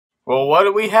Well, what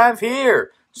do we have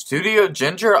here? Studio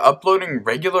Ginger uploading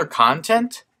regular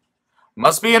content?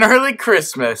 Must be an early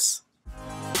Christmas.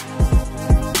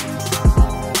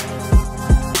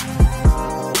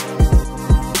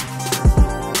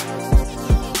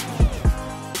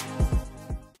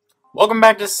 Welcome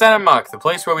back to Cinemuck, the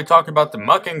place where we talk about the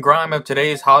muck and grime of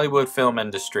today's Hollywood film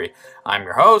industry. I'm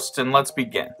your host, and let's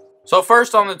begin. So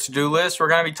first on the to-do list, we're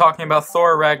going to be talking about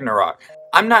Thor Ragnarok.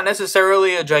 I'm not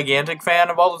necessarily a gigantic fan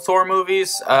of all the Thor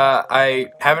movies. I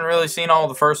haven't really seen all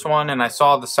the first one, and I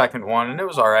saw the second one, and it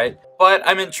was alright. But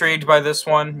I'm intrigued by this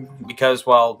one because,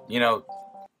 well, you know,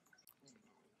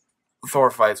 Thor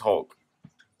fights Hulk.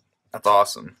 That's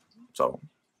awesome.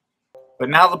 But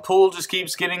now the pool just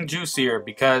keeps getting juicier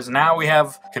because now we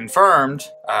have confirmed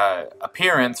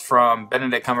appearance from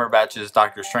Benedict Cumberbatch's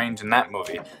Doctor Strange in that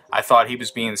movie. I thought he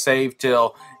was being saved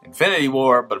till Infinity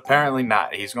War, but apparently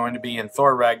not. He's going to be in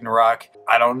Thor Ragnarok.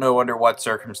 I don't know under what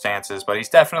circumstances, but he's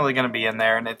definitely going to be in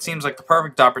there, and it seems like the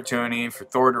perfect opportunity for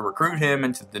Thor to recruit him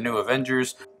into the new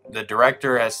Avengers. The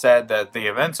director has said that the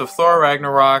events of Thor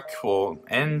Ragnarok will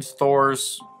end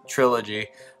Thor's trilogy,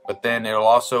 but then it'll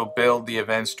also build the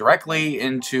events directly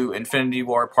into Infinity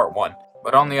War Part 1.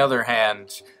 But on the other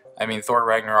hand, I mean, Thor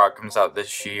Ragnarok comes out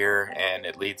this year, and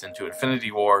it leads into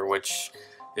Infinity War, which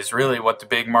is really what the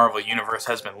big Marvel universe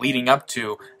has been leading up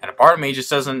to, and a part of me just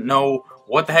doesn't know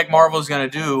what the heck Marvel is going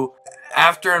to do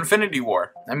after Infinity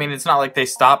War. I mean, it's not like they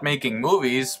stopped making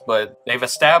movies, but they've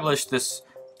established this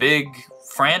big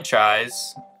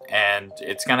franchise, and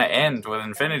it's going to end with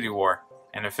Infinity War.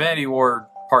 And Infinity War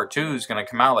Part 2 is going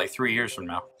to come out like 3 years from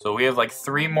now. So we have like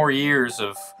 3 more years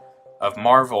of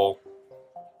Marvel,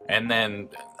 and then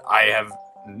I have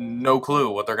no clue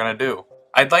what they're going to do.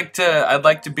 I'd like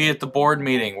to be at the board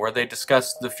meeting where they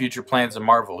discuss the future plans of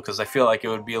Marvel, because I feel like it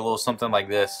would be a little something like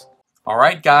this.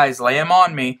 Alright guys, lay 'em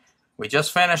on me. We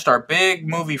just finished our big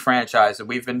movie franchise that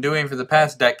we've been doing for the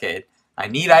past decade. I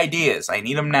need ideas. I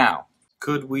need them now.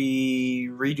 Could we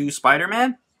redo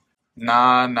Spider-Man?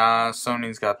 Nah,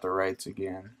 Sony's got the rights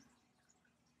again.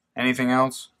 Anything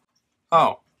else?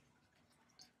 Oh.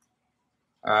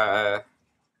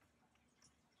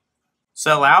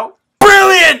 Sell out?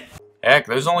 Brilliant! Heck,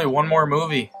 there's only one more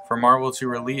movie for Marvel to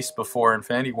release before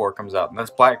Infinity War comes out, and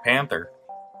that's Black Panther.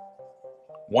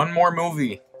 One more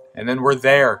movie, and then we're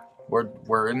there.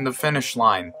 We're in the finish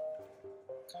line.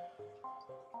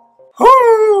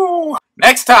 Whoo!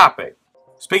 Next topic.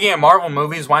 Speaking of Marvel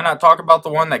movies, why not talk about the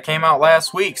one that came out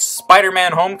last week,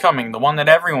 Spider-Man Homecoming, the one that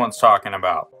everyone's talking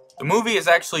about. The movie is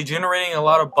actually generating a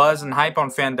lot of buzz and hype on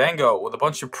Fandango, with a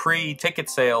bunch of pre-ticket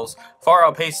sales far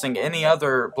outpacing any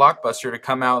other blockbuster to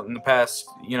come out in the past,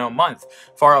 month.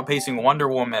 Far outpacing Wonder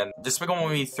Woman, Despicable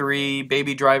Me 3,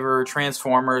 Baby Driver,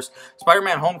 Transformers.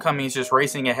 Spider-Man Homecoming is just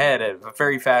racing ahead at a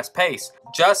very fast pace.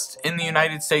 Just in the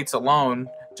United States alone,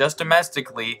 just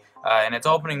domestically, in its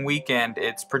opening weekend,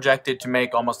 it's projected to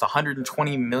make almost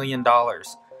 $120 million.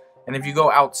 And if you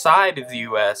go outside of the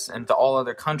US and to all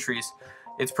other countries,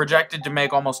 it's projected to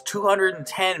make almost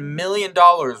 $210 million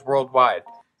worldwide.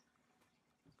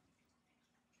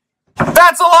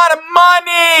 That's a lot of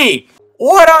money!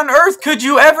 What on earth could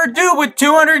you ever do with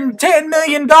 $210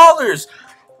 million?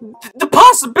 The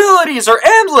possibilities are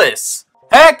endless!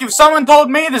 Heck, if someone told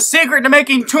me the secret to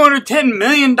making $210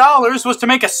 million was to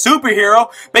make a superhero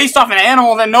based off an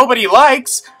animal that nobody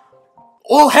likes,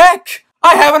 well heck,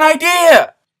 I have an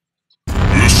idea!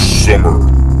 This summer,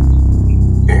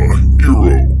 a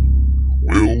hero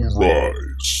will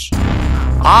rise.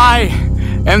 I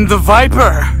am the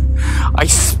Viper. I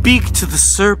speak to the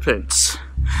serpents.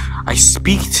 I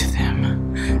speak to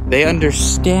them. They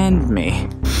understand me.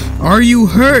 Are you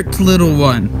hurt, little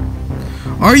one?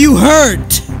 Are you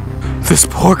hurt? This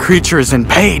poor creature is in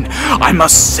pain. I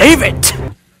must save it!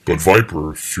 But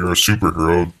Viper, if you're a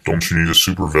superhero, don't you need a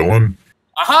supervillain?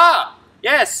 Aha!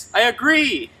 Yes, I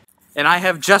agree! And I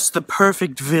have just the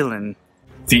perfect villain.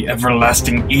 The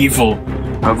everlasting evil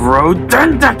of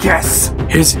Rodendicus!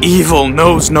 His evil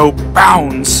knows no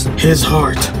bounds. His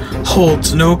heart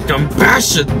holds no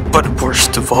compassion. But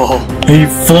worst of all, he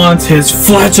flaunts his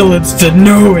flatulence to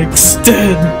no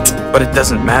extent. But it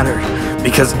doesn't matter,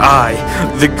 because I,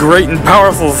 the great and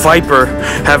powerful Viper,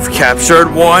 have captured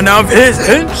one of his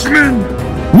henchmen!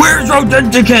 Where's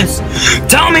Rodendicus?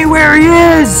 Tell me where he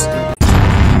is!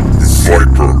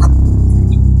 Viper.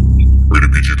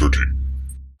 Rated PG-13.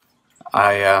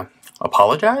 I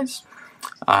apologize.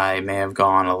 I may have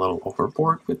gone a little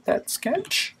overboard with that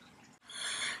sketch.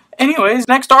 Anyways,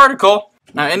 next article.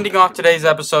 Now, ending off today's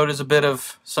episode is a bit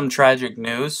of some tragic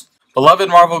news. Beloved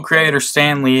Marvel creator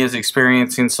Stan Lee is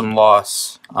experiencing some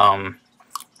loss.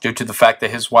 due to the fact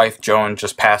that his wife, Joan,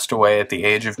 just passed away at the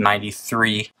age of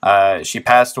 93. She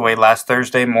passed away last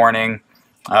Thursday morning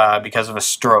because of a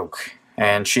stroke.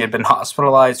 And she had been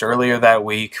hospitalized earlier that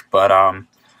week, but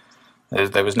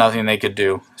there was nothing they could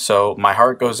do. So my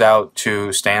heart goes out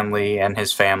to Stanley and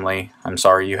his family. I'm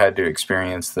sorry you had to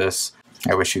experience this.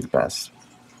 I wish you the best.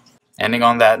 Ending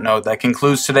on that note, that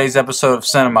concludes today's episode of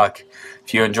Cinemuck.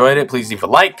 If you enjoyed it, please leave a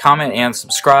like, comment, and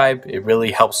subscribe. It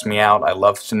really helps me out. I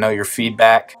love to know your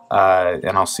feedback.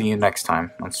 And I'll see you next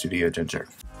time on Studio Ginger.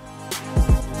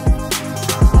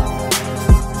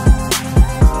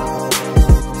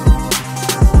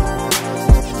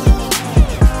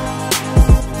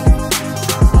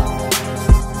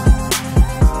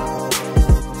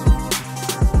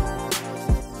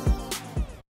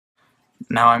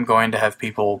 Now I'm going to have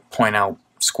people point out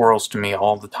squirrels to me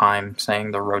all the time,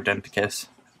 saying they're rodenticus.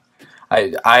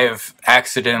 I have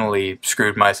accidentally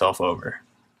screwed myself over.